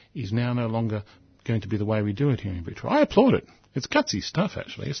is now no longer going to be the way we do it here in Victoria. I applaud it. It's gutsy stuff,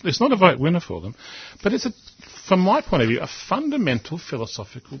 actually. It's not a vote winner for them, but it's, from my point of view, a fundamental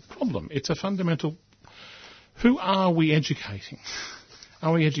philosophical problem. It's a fundamental... Who are we educating?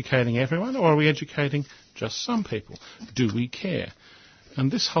 Are we educating everyone, or are we educating just some people? Do we care?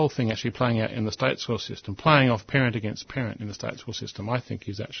 And this whole thing actually playing out in the state school system, playing off parent against parent in the state school system, I think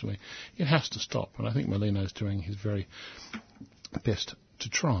is actually, it has to stop. And I think Molino's doing his very best to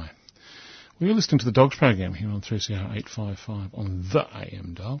try. Well, you're listening to the Dogs program here on 3CR 855 on the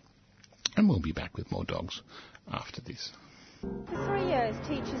AM dial. And we'll be back with more dogs after this. For 3 years,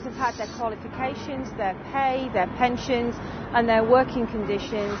 teachers have had their qualifications, their pay, their pensions and their working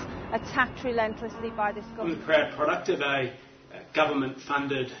conditions attacked relentlessly by this government. I'm a proud product of a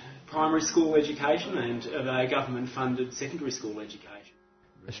government-funded primary school education and of a government-funded secondary school education.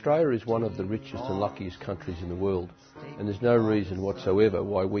 Australia is one of the richest and luckiest countries in the world, and there's no reason whatsoever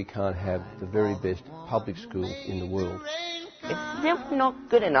why we can't have the very best public schools in the world. It's simply not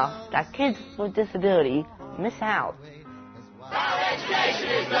good enough that kids with disability miss out. Our education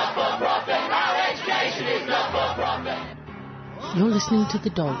is not for profit. Our education is not for profit. You're listening to The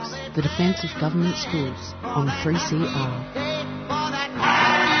Dogs, the defence of government schools on 3CR.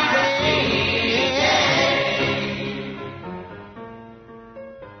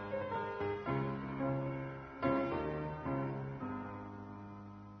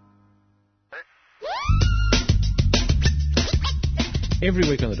 Every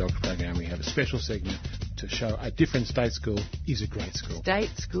week on the Dogs program we have a special segment to show a different state school is a great school. State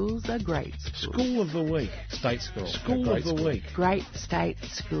schools are great schools. School of the week. State school. School of the week. Great state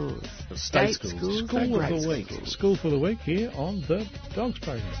schools. State schools. School of the week. School for the week here on the Dogs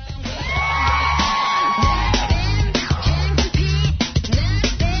program.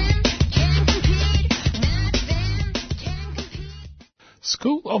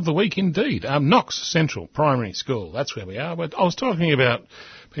 School of the week indeed. Knox Central Primary School. That's where we are. But I was talking about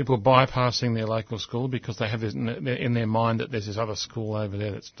people bypassing their local school because they have this in their mind that there's this other school over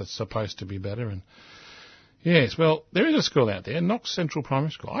there that's supposed to be better. And yes, well, there is a school out there, Knox Central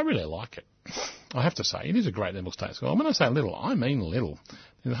Primary School. I really like it. I have to say, it is a great little state school. And when I say little, I mean little.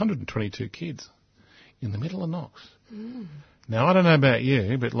 There's 122 kids in the middle of Knox. Mm. Now, I don't know about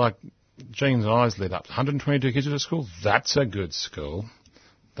you, but like Jean's eyes lit up. 122 kids at a school? That's a good school.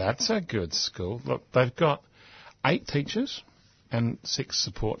 That's a good school. Look, they've got 8 teachers and 6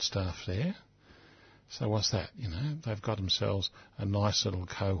 support staff there. So what's that? You know, they've got themselves a nice little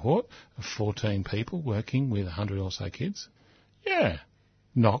cohort of 14 people working with 100 or so kids. Yeah.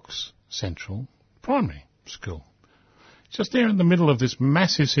 Knox Central Primary School. Just there in the middle of this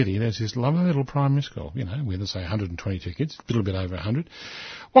massive city, there's this lovely little primary school, you know, with, say, 122 kids, a little bit over 100.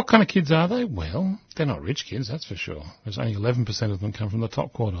 What kind of kids are they? Well, they're not rich kids, that's for sure. There's only 11% of them come from the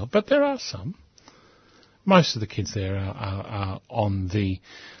top quartile, but there are some. Most of the kids there are on the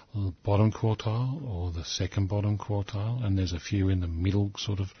bottom quartile or the second bottom quartile, and there's a few in the middle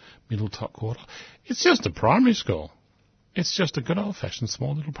top quartile. It's just a primary school. It's just a good old-fashioned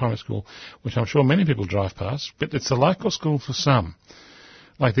small little primary school, which I'm sure many people drive past, but it's a local school for some.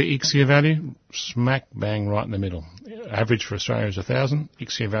 Like the Ixia Valley, smack bang right in the middle. Average for Australia is 1,000.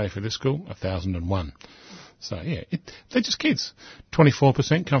 Ixia Valley for this school, 1,001. So, yeah, they're just kids.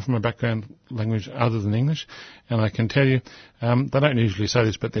 24% come from a background language other than English. And I can tell you, they don't usually say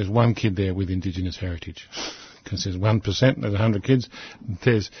this, but there's one kid there with Indigenous heritage. Because there's 1%, there's 100 kids,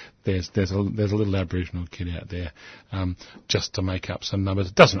 there's a little Aboriginal kid out there, just to make up some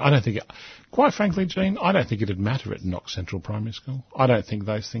numbers. Quite frankly, Jean, I don't think it'd matter at Knox Central Primary School. I don't think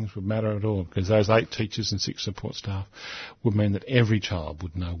those things would matter at all, because those 8 teachers and 6 support staff would mean that every child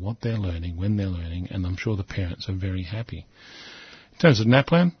would know what they're learning, when they're learning, and I'm sure the parents are very happy. In terms of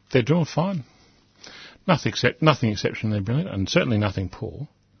NAPLAN, they're doing fine. Nothing exceptionally brilliant, and certainly nothing poor.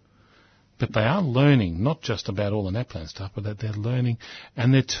 But they are learning, not just about all the NAPLAN stuff, but that they're learning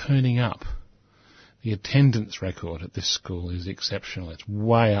and they're turning up. The attendance record at this school is exceptional. It's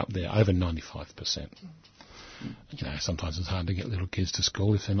way up there, over 95%. You know, sometimes it's hard to get little kids to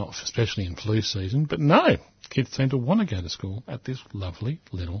school if they're not, especially in flu season. But no, kids seem to want to go to school at this lovely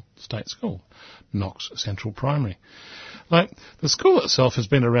little state school, Knox Central Primary. Like, the school itself has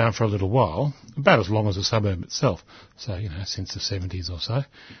been around for a little while, about as long as the suburb itself. So, you know, since the 70s or so. And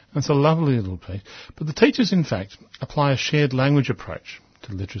it's a lovely little place. But the teachers, in fact, apply a shared language approach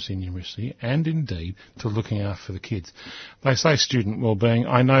to literacy and numeracy, and indeed to looking after the kids. They say student wellbeing.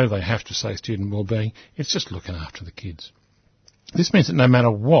 I know they have to say student wellbeing. It's just looking after the kids. This means that no matter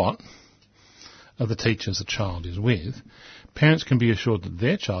what of the teachers a child is with, parents can be assured that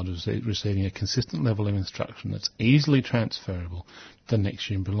their child is receiving a consistent level of instruction that's easily transferable to the next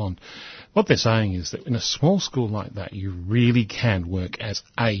year and beyond. What they're saying is that in a small school like that, you really can work as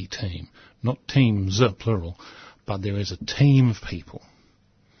a team, not teams, plural, but there is a team of people.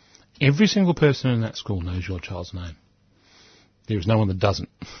 Every single person in that school knows your child's name. There is no one that doesn't.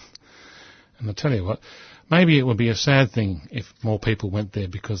 And I'll tell you what, maybe it would be a sad thing if more people went there,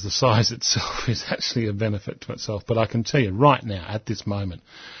 because the size itself is actually a benefit to itself. But I can tell you right now, at this moment,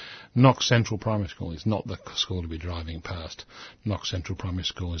 Knox Central Primary School is not the school to be driving past. Knox Central Primary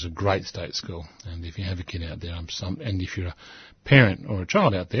School is a great state school. And if you have a kid out there, and if you're a parent or a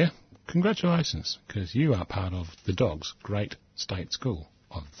child out there, congratulations, because you are part of the Dogs' great state school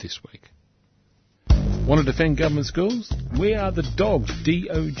of this week. Want to defend government schools? We are the Dogs,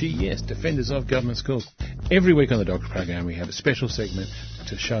 D-O-G-S, Defenders of Government Schools. Every week on the Dogs program we have a special segment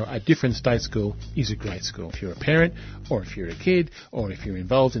to show a different state school is a great school. If you're a parent, or if you're a kid, or if you're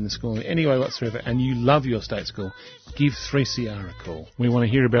involved in the school in any way whatsoever and you love your state school, give 3CR a call. We want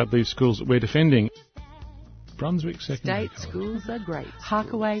to hear about these schools that we're defending. Brunswick Secondary State schools are great.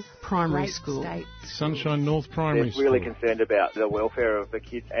 Harkaway Primary School. Sunshine North Primary School. They're really concerned about the welfare of the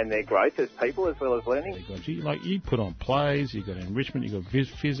kids and their growth as people as well as learning. You put on plays, you've got enrichment, you've got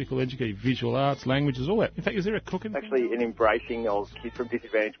physical education, visual arts, languages, all that. In fact, is there a cooking? Actually, an embracing of kids from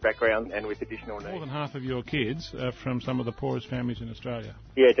disadvantaged backgrounds and with additional needs. More than half of your kids are from some of the poorest families in Australia.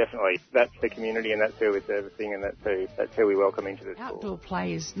 Yeah, definitely. That's the community and that's who we're servicing and that's who we welcome into the school. Outdoor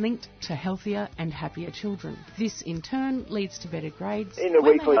play is linked to healthier and happier children. This, in turn, leads to better grades. In the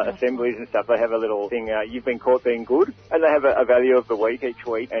weekly assemblies and stuff, they have a little thing, you've been caught being good, and they have a value of the week each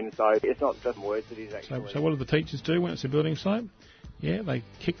week, and so it's not just words, it is actually... So what do the teachers do when it's a building site? Yeah, they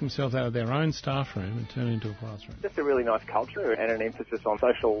kick themselves out of their own staff room and turn it into a classroom. Just a really nice culture and an emphasis on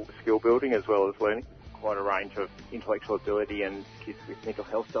social skill building as well as learning. Quite a range of intellectual ability and kids with mental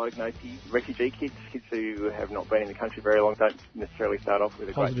health diagnoses. Refugee kids, kids who have not been in the country very long, don't necessarily start off with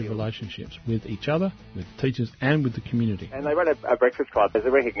a positive great deal. Relationships with each other, with teachers and with the community. And they run a breakfast club. There's a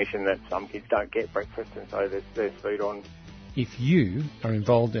recognition that some kids don't get breakfast and so there's food on. If you are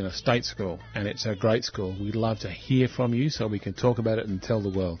involved in a state school and it's a great school, we'd love to hear from you so we can talk about it and tell the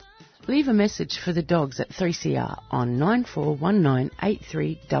world. Leave a message for the Dogs at 3CR on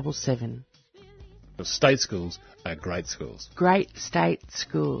 94198377. State schools are great schools. Great state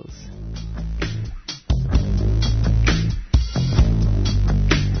schools.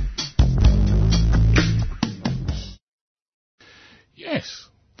 Yes,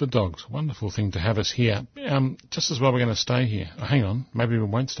 the Dogs. Wonderful thing to have us here. Just as well we're going to stay here. Oh, hang on, maybe we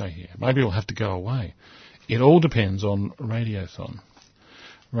won't stay here. Maybe we'll have to go away. It all depends on Radiothon.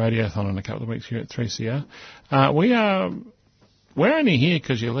 Radiothon in a couple of weeks here at 3CR. We're only here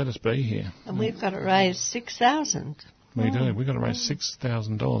because you let us be here. And we've got to raise $6,000. We do. We've got to raise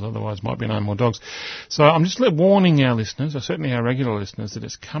 $6,000, otherwise might be no more dogs. So I'm just warning our listeners, or certainly our regular listeners, that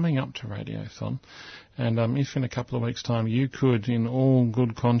it's coming up to Radiothon. And if in a couple of weeks' time you could, in all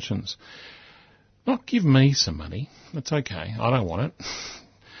good conscience, not give me some money. That's okay. I don't want it.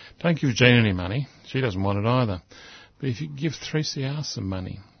 Don't give Jean any money. She doesn't want it either. But if you give 3CR some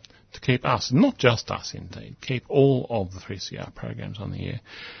money, to keep us, not just us indeed, keep all of the 3CR programs on the air,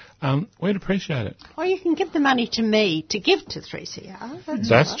 we'd appreciate it. Or you can give the money to me to give to 3CR.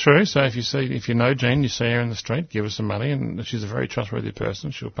 That's true. So if you know Jean, you see her in the street, give her some money, and she's a very trustworthy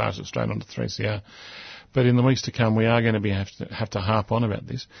person. She'll pass it straight on to 3CR. But in the weeks to come, we are going to have to harp on about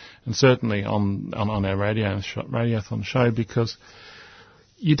this, and certainly on our Radiothon show, because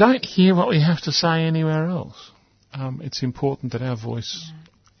you don't hear what we have to say anywhere else. It's important that our voice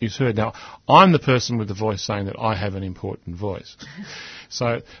is heard. Now, I'm the person with the voice saying that I have an important voice.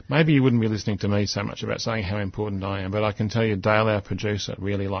 So maybe you wouldn't be listening to me so much about saying how important I am, but I can tell you Dale, our producer,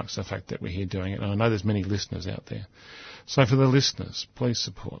 really likes the fact that we're here doing it, and I know there's many listeners out there. So for the listeners, please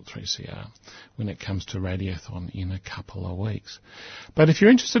support 3CR when it comes to Radiothon in a couple of weeks. But if you're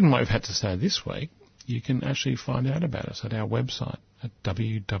interested in what we've had to say this week, you can actually find out about us at our website at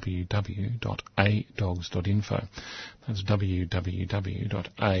www.adogs.info. That's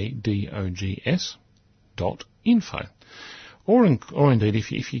www.adogs.info. info. Or indeed,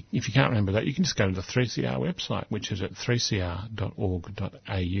 if you can't remember that, you can just go to the 3CR website, which is at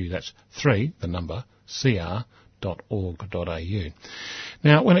 3cr.org.au. That's 3, the number, cr.org.au.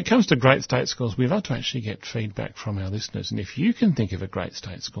 Now, when it comes to great state schools, we love to actually get feedback from our listeners. And if you can think of a great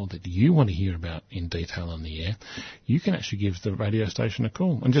state school that you want to hear about in detail on the air, you can actually give the radio station a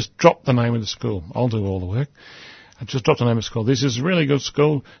call and just drop the name of the school. I'll do all the work. I've just dropped the name of the school. This is a really good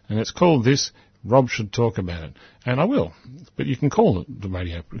school, and it's called this. Rob should talk about it, and I will. But you can call the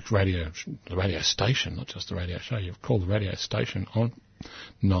radio station, not just the radio show. You call the radio station on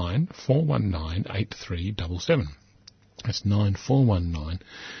 94198377. That's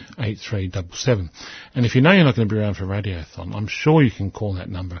 94198377. And if you know you're not going to be around for a radiothon, I'm sure you can call that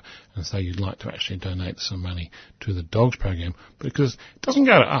number and say you'd like to actually donate some money to the Dogs program, because it doesn't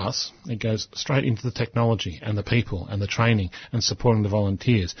go to us, it goes straight into the technology and the people and the training and supporting the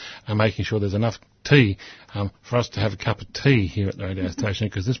volunteers and making sure there's enough tea for us to have a cup of tea here at the radio station,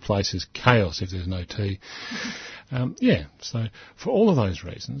 because this place is chaos if there's no tea. So for all of those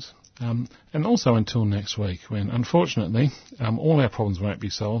reasons, and also until next week, when unfortunately all our problems won't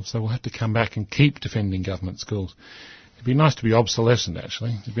be solved, so we'll have to come back and keep defending government schools. It'd be nice to be obsolescent,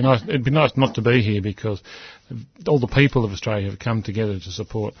 actually. It'd be nice not to be here, because all the people of Australia have come together to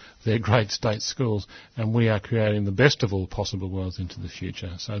support their great state schools, and we are creating the best of all possible worlds into the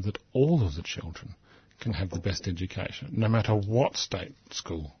future, so that all of the children can have the best education, no matter what state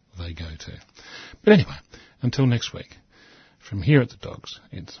school they go to. But anyway, until next week, from here at the Dogs,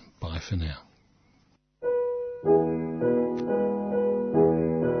 it's bye for now.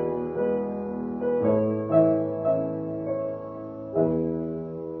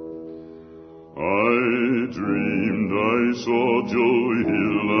 I saw Joe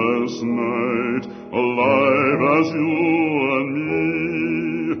here last night, alive as you and me.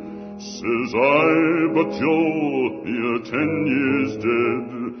 Says I, but Joe, you're 10 years dead.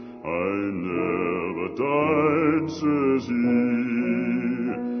 I never died, says he.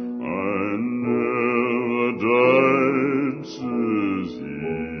 I never died, says he.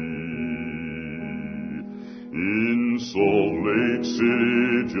 In Salt Lake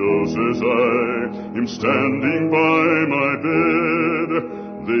City, Joe says I'm standing by my bed.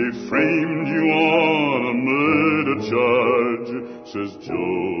 They framed you on a murder charge, says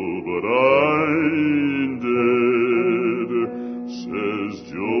Joe, but I'm dead, says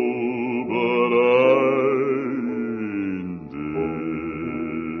Joe, but I'm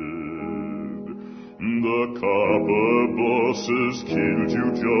dead. The copper bosses killed you,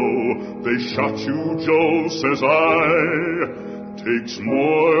 Joe. They shot you, Joe, says I. Takes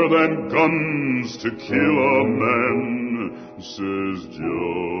more than guns to kill a man, says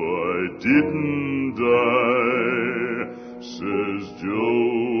Joe, I didn't die, says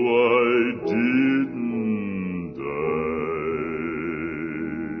Joe, I didn't die.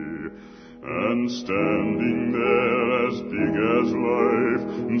 And standing there as big as life,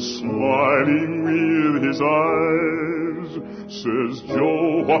 and smiling with his eyes, says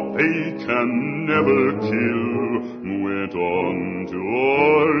Joe, what they can never kill, went on to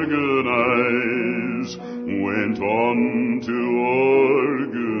organize, went on to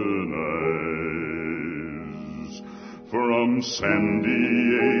organize. From San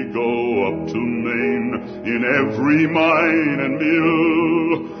Diego up to Maine, in every mine and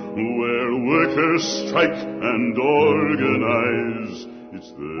mill, where workers strike and organize,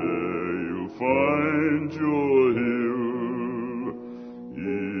 it's there you'll find your hill.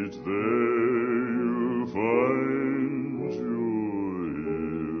 It's there you'll find your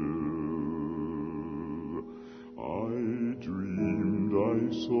hill. I dreamed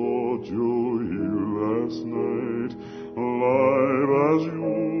I saw Joe here last night, alive as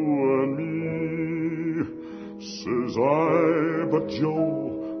you and me. Says I, but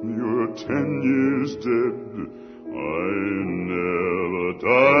Joe, you're 10 years dead. I never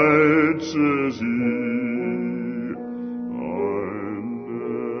died, says he.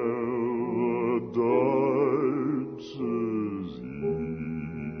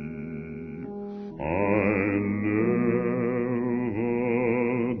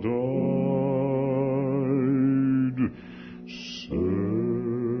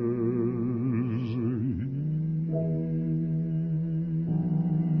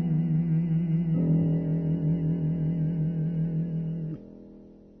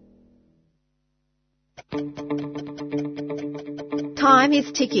 Time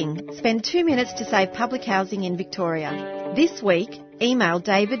is ticking. Spend 2 minutes to save public housing in Victoria. This week, email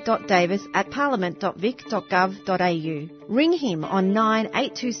david.davis@parliament.vic.gov.au. Ring him on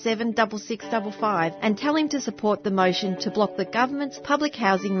 9827 6655 and tell him to support the motion to block the government's public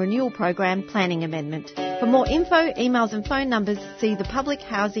housing renewal program planning amendment. For more info, emails and phone numbers, see the Public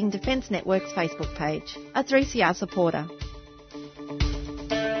Housing Defence Network's Facebook page. A 3CR supporter.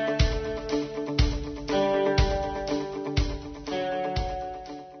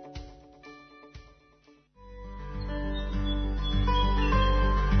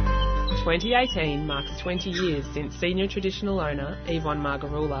 "2018 marks 20 years since senior traditional owner Yvonne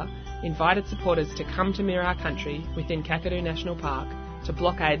Margarula invited supporters to come to Mirarr country within Kakadu National Park to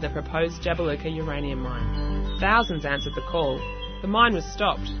blockade the proposed Jabiluka uranium mine. Thousands answered the call. The mine was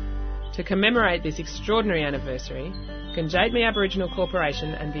stopped. To commemorate this extraordinary anniversary, Gunjatmi Aboriginal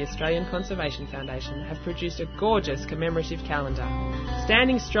Corporation and the Australian Conservation Foundation have produced a gorgeous commemorative calendar.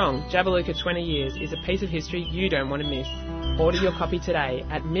 Standing strong, Jabiluka 20 years is a piece of history you don't want to miss. Order your copy today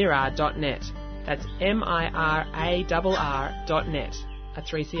at mirarr.net. That's mirarr.net, a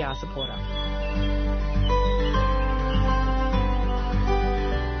 3CR supporter.